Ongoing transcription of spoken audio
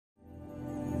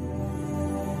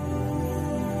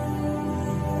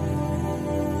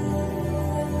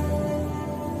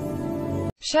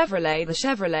Chevrolet. The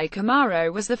Chevrolet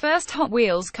Camaro was the first Hot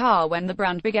Wheels car when the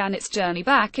brand began its journey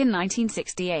back in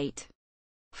 1968.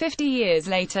 50 years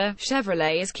later,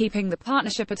 Chevrolet is keeping the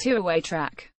partnership a two-way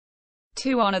track.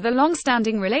 To honor the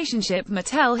long-standing relationship,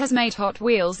 Mattel has made Hot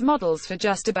Wheels models for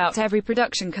just about every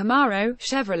production Camaro.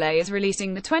 Chevrolet is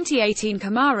releasing the 2018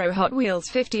 Camaro Hot Wheels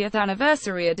 50th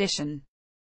Anniversary Edition.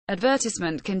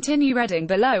 Advertisement continue reading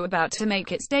below. About to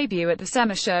make its debut at the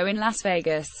SEMA show in Las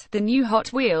Vegas, the new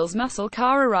Hot Wheels muscle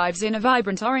car arrives in a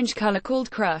vibrant orange color called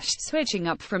Crushed, switching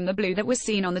up from the blue that was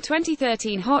seen on the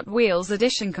 2013 Hot Wheels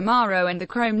Edition Camaro and the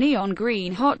chrome neon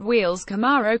green Hot Wheels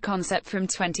Camaro concept from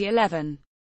 2011.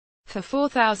 For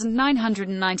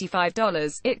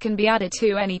 $4,995, it can be added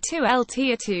to any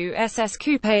 2LT or 2SS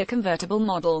Coupe or convertible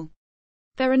model.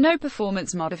 There are no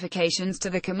performance modifications to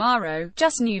the Camaro,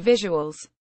 just new visuals.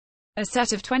 A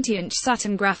set of 20-inch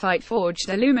satin graphite forged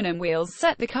aluminum wheels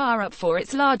set the car up for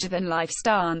its larger-than-life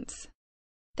stance.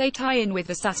 They tie in with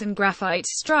the satin graphite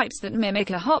stripes that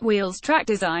mimic a Hot Wheels track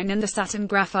design and the satin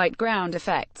graphite ground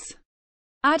effects.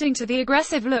 Adding to the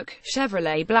aggressive look,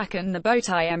 Chevrolet blacken the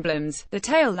bowtie emblems, the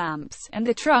tail lamps, and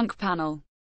the trunk panel.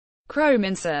 Chrome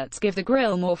inserts give the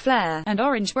grille more flair, and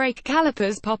orange brake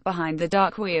calipers pop behind the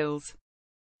dark wheels.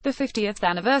 The 50th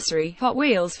anniversary Hot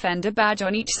Wheels fender badge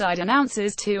on each side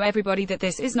announces to everybody that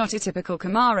this is not a typical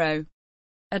Camaro.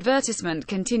 Advertisement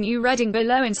continue reading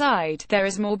below. Inside, there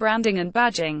is more branding and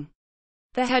badging.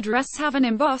 The headrests have an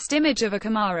embossed image of a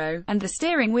Camaro, and the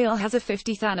steering wheel has a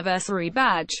 50th anniversary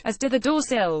badge, as do the door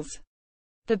sills.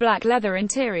 The black leather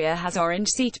interior has orange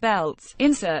seat belts,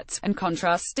 inserts, and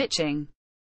contrast stitching.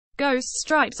 Ghost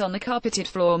stripes on the carpeted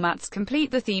floor mats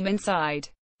complete the theme inside.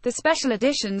 The special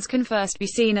editions can first be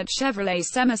seen at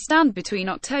Chevrolet's SEMA stand between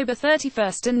October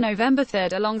 31st and November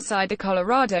 3rd alongside the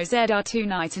Colorado ZR2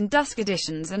 Night and Dusk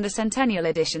editions and the Centennial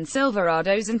Edition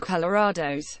Silverados and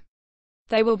Colorados.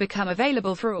 They will become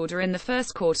available for order in the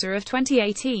first quarter of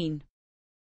 2018.